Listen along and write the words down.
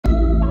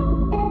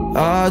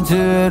I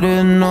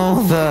didn't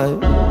know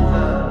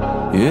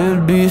that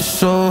it'd be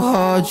so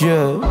hard,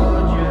 yeah,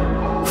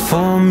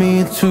 for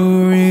me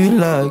to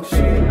relax,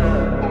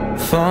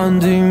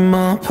 finding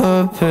my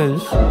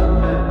purpose.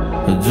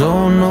 I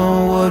don't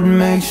know what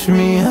makes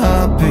me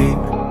happy,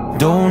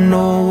 don't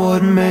know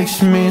what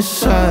makes me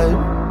sad.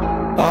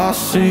 I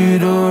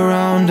sit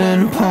around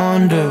and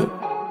ponder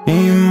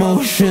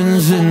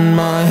emotions in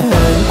my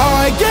head.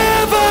 I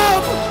give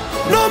up,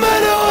 no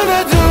matter what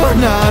I do,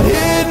 not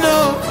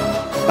enough.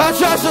 I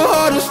try so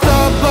hard to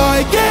stop,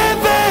 I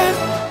give in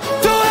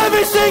to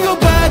every single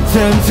bad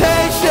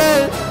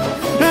temptation.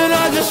 And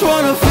I just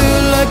wanna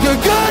feel like a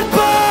good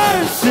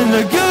person,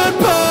 a good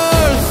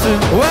person.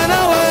 When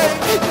I wake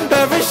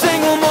every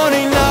single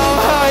morning now,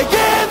 I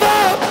give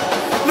up.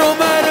 No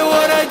matter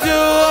what I do,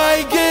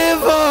 I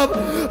give up,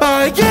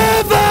 I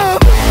give up.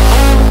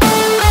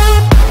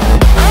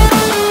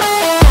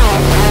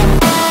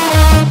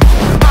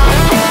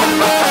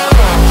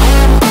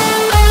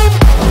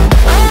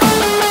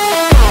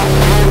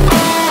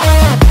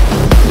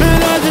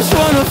 And I just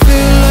wanna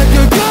feel like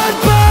a good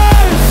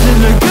person,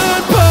 a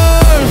good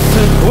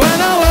person. When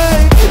I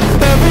wake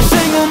every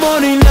single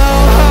morning now,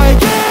 I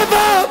give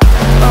up,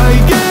 I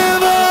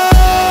give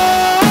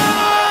up.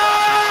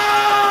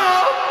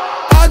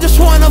 I just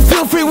wanna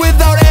feel free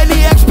without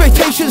any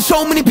expectations.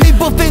 So many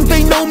people think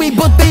they know me,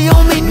 but they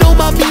only know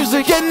my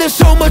music. And there's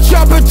so much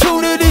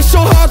opportunity, so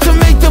hard to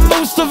make the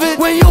most of it.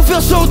 When you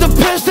feel so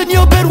depressed and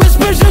your bed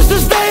whispers just to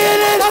stay in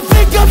it, I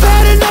think I've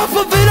had enough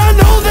of it. I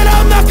know that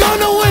I'm not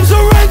gonna win,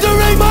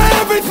 surrendering my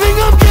everything.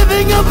 I'm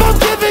giving up, I'm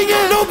giving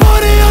in.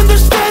 Nobody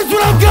understands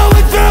what I'm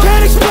going through.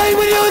 Can't explain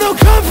when you don't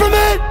come from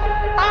it.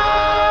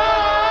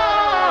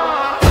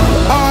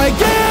 I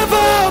give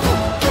up,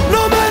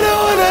 no matter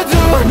what I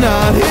do,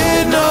 not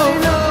enough.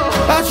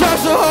 I try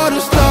so hard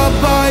to stop,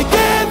 I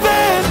give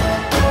in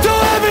to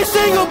every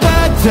single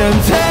bad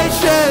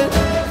temptation.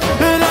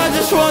 And I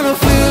just wanna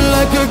feel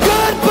like a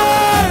good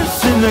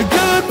person, a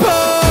good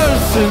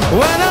person.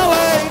 When I